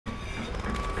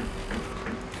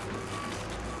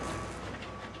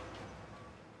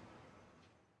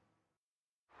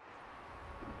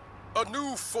A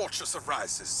new fortress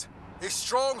arises, a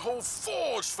stronghold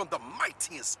forged from the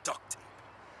mightiest duct tape.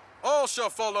 All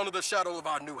shall fall under the shadow of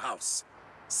our new house,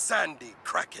 sandy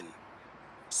Kraken.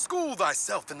 School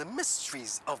thyself in the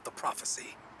mysteries of the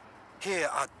prophecy. Here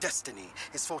our destiny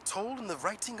is foretold in the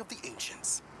writing of the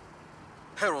ancients.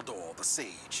 Heraldor the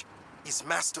sage is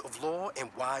master of law and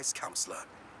wise counselor.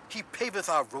 He paveth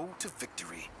our road to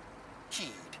victory.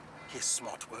 Heed his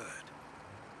smart word.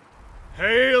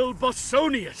 Hail,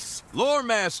 Bosonius! Lore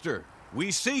Master,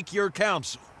 we seek your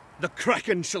counsel. The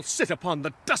Kraken shall sit upon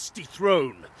the dusty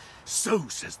throne. So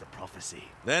says the prophecy.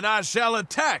 Then I shall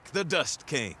attack the Dust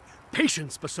King.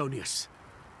 Patience, Bosonius.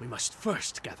 We must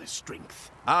first gather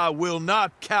strength. I will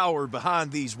not cower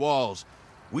behind these walls.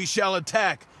 We shall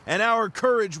attack, and our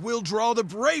courage will draw the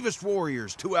bravest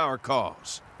warriors to our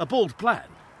cause. A bold plan.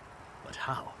 But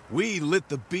how? We lit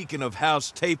the beacon of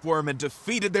House Tapeworm and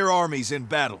defeated their armies in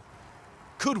battle.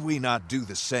 Could we not do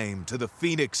the same to the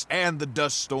Phoenix and the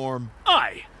Dust Storm?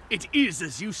 Aye, it is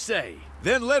as you say.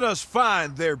 Then let us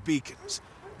find their beacons,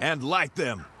 and light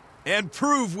them, and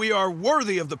prove we are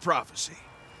worthy of the prophecy.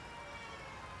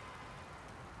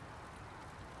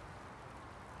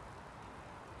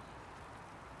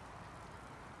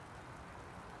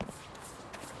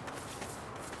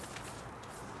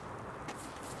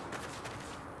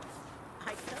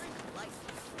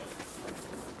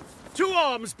 To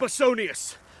arms,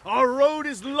 Bosonius! Our road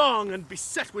is long and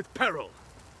beset with peril.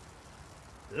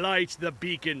 Light the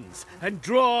beacons and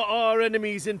draw our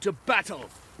enemies into battle.